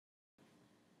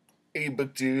Hey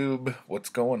BookTube, what's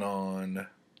going on?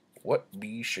 What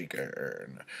be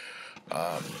shaking?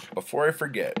 Before I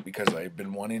forget, because I've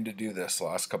been wanting to do this the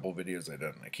last couple videos I've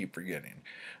done, and I keep forgetting.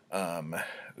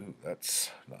 Ooh,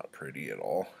 that's not pretty at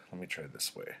all. Let me try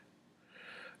this way.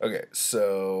 Okay,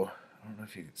 so I don't know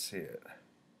if you can see it.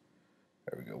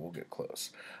 There we go. We'll get close.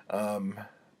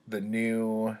 The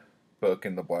new book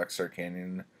in the Black Star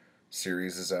Canyon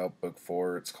series is out, book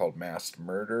 4. It's called Masked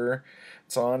Murder.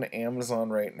 It's on Amazon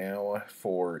right now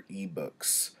for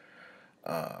ebooks.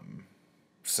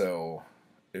 So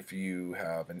if you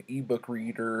have an ebook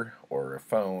reader or a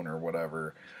phone or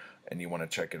whatever and you want to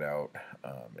check it out,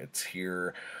 it's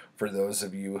here. For those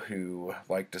of you who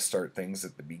like to start things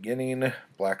at the beginning,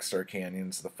 Black Star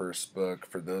Canyon's the first book.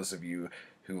 For those of you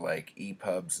who like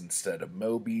EPUBs instead of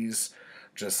Mobies,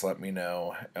 just let me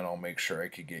know and I'll make sure I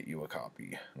could get you a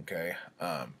copy. Okay.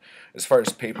 As far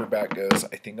as paperback goes,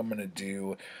 I think I'm going to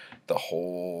do the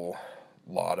whole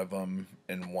lot of them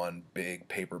in one big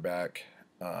paperback,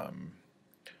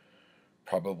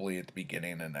 probably at the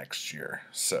beginning of next year.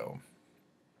 So,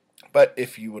 but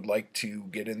if you would like to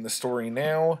get in the story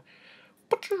now,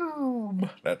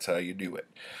 that's how you do it.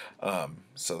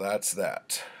 So that's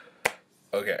that.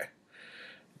 Okay.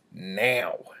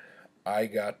 Now, I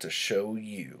got to show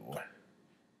you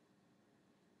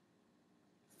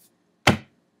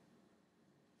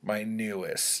my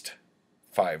newest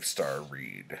 5-star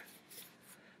read.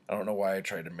 I don't know why I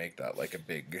tried to make that like a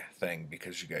big thing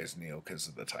because you guys knew because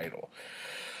of the title.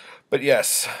 But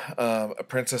yes, A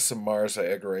Princess of Mars by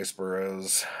Edgar Rice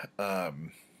Burroughs.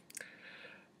 To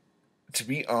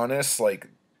be honest, like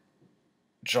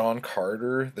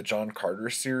the John Carter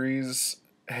series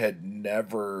had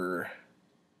never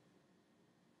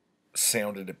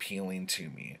sounded appealing to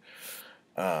me.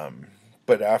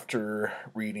 But after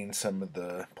reading some of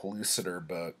the Pellucidar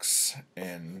books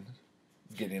and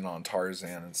getting on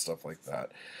Tarzan and stuff like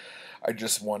that, I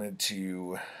just wanted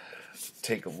to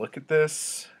take a look at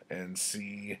this and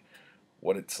see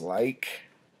what it's like.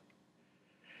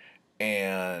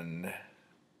 And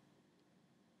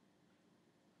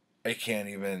I can't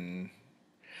even.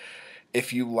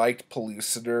 If you liked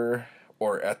Pellucidar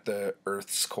or At the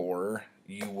Earth's Core,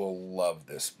 you will love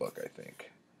this book, I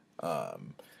think.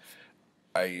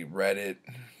 I read it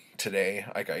today.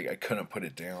 I couldn't put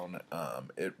it down.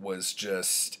 It was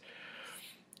just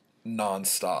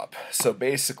nonstop. So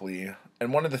basically,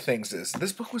 and one of the things is,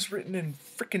 this book was written in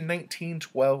freaking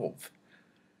 1912.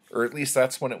 Or at least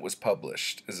that's when it was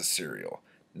published as a serial.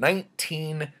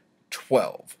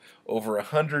 1912. Over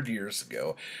 100 years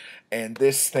ago. And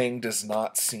this thing does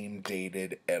not seem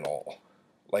dated at all.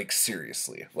 Like,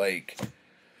 seriously. Like,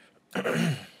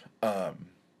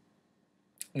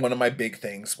 one of my big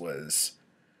things was,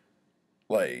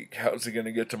 like, how's it going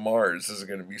to get to Mars? Is it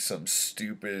going to be some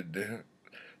stupid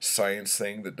science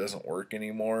thing that doesn't work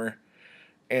anymore?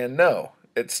 And no,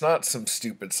 it's not some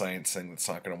stupid science thing that's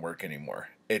not going to work anymore.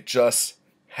 It just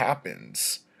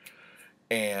happens.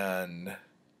 And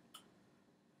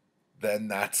then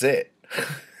that's it.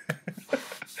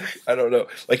 I don't know.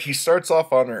 Like, he starts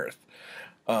off on Earth.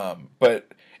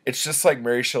 But it's just like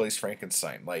Mary Shelley's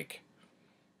Frankenstein. Like,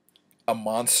 a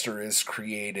monster is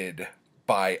created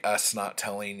by us not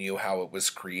telling you how it was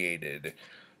created.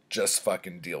 Just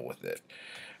fucking deal with it.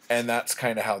 And that's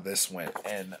kind of how this went.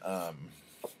 And,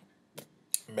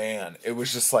 man, it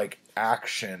was just like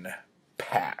action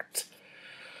packed.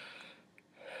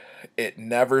 It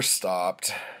never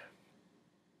stopped.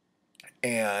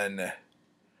 And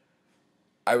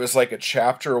I was like a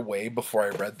chapter away before I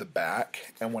read the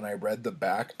back. And when I read the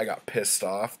back, I got pissed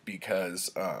off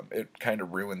because it kind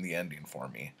of ruined the ending for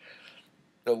me.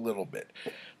 A little bit.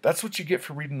 That's what you get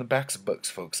for reading the backs of books,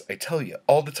 folks. I tell you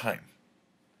all the time.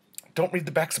 Don't read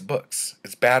the backs of books.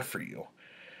 It's bad for you.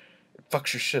 It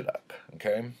fucks your shit up.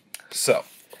 Okay? So,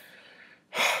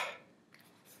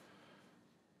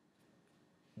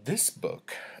 this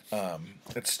book,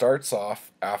 it starts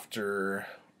off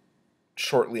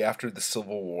shortly after the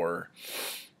Civil War,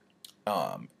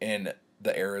 in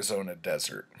the Arizona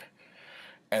desert.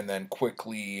 And then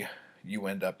quickly you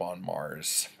end up on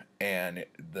Mars. And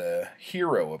the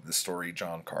hero of the story,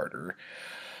 John Carter,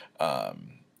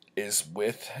 is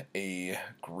with a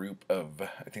group of,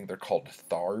 I think they're called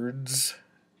Thards,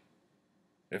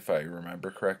 if I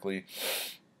remember correctly.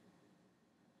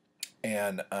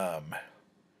 And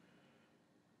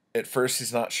at first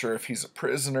he's not sure if he's a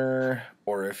prisoner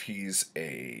or if he's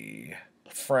a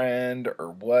friend or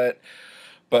what.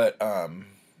 But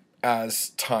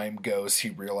as time goes, he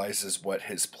realizes what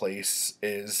his place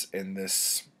is in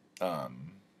this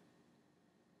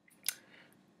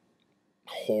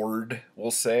horde,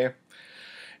 we'll say.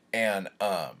 And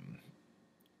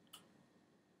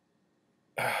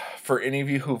for any of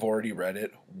you who've already read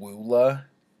it, Woola,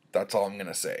 that's all I'm going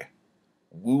to say.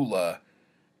 Woola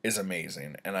is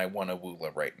amazing, and I want a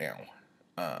Woola right now.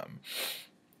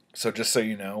 So just so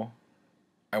you know,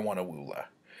 I want a Woola.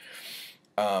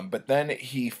 But then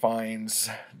he finds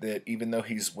that even though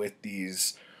he's with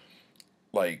these,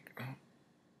 like,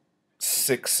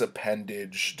 six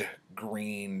appendaged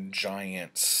green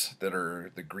giants that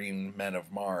are the green men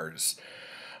of Mars,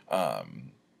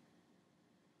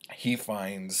 he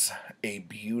finds a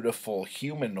beautiful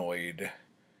humanoid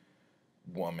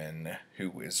woman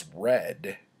who is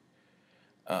red,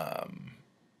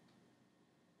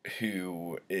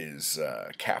 who is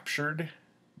captured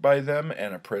by them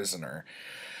and a prisoner.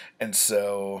 And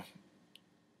so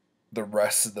the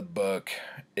rest of the book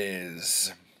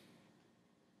is,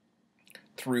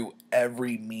 through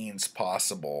every means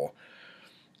possible,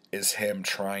 is him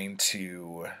trying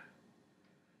to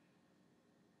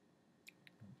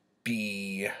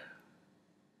be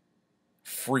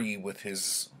free with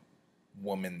his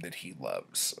woman that he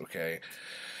loves, okay?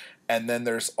 And then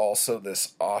there's also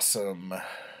this awesome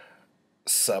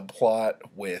subplot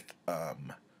with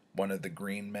one of the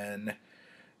green men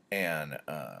and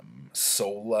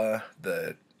Sola,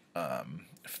 the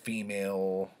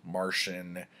female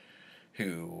Martian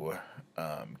who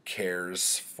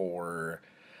cares for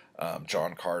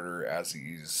John Carter as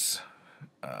he's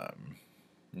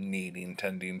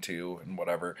tending to, and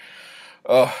whatever.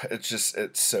 Oh,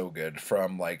 it's so good.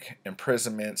 From, like,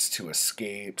 imprisonments to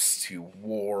escapes to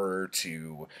war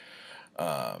to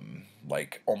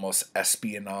like almost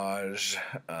espionage.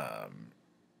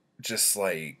 Just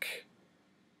like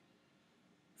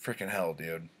freaking hell,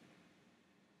 dude.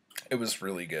 It was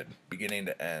really good, beginning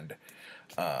to end.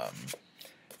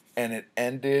 And it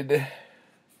ended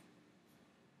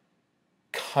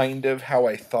kind of how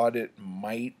I thought it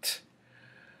might,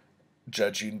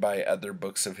 judging by other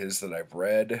books of his that I've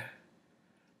read.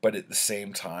 But at the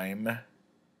same time,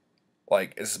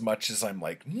 like, as much as I'm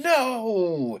like,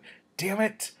 no, damn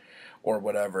it, or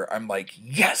whatever, I'm like,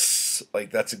 yes, like,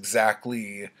 that's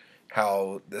exactly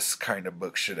how this kind of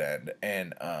book should end.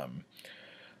 And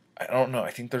I don't know,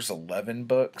 I think there's 11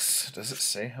 books. Does it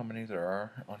say how many there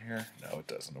are on here? No, it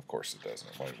doesn't. Of course it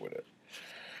doesn't. Why would it?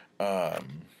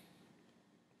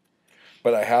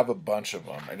 But I have a bunch of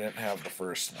them. I didn't have the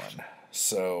first one,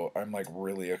 so I'm, like,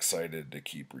 really excited to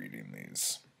keep reading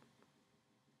these.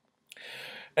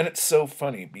 And it's so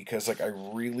funny because, like, I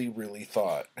really, really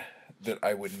thought that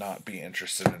I would not be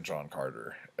interested in John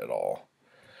Carter at all.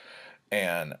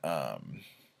 And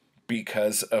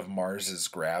because of Mars's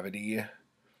gravity,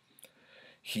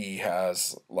 he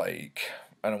has, like,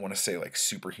 I don't want to say, like,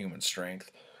 superhuman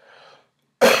strength,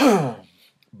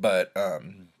 but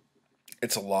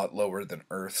it's a lot lower than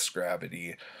Earth's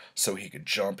gravity, so he could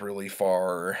jump really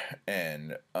far,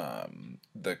 and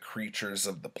the creatures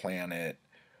of the planet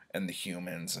and the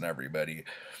humans and everybody,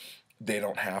 they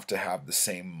don't have to have the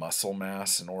same muscle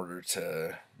mass in order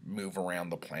to move around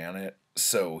the planet.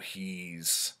 So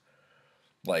he's,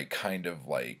 like, kind of,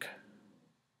 like,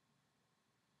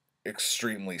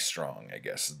 extremely strong, I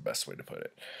guess is the best way to put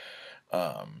it.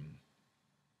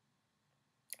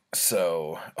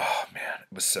 So, oh man,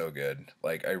 it was so good.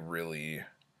 Like, I really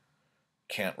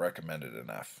can't recommend it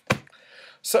enough.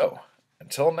 So,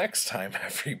 until next time,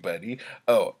 everybody.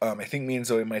 Oh, I think me and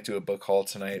Zoe might do a book haul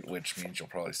tonight, which means you'll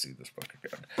probably see this book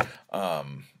again.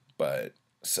 But,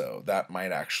 so, that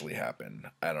might actually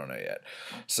happen. I don't know yet.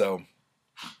 So,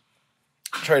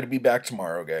 try to be back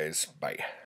tomorrow, guys. Bye.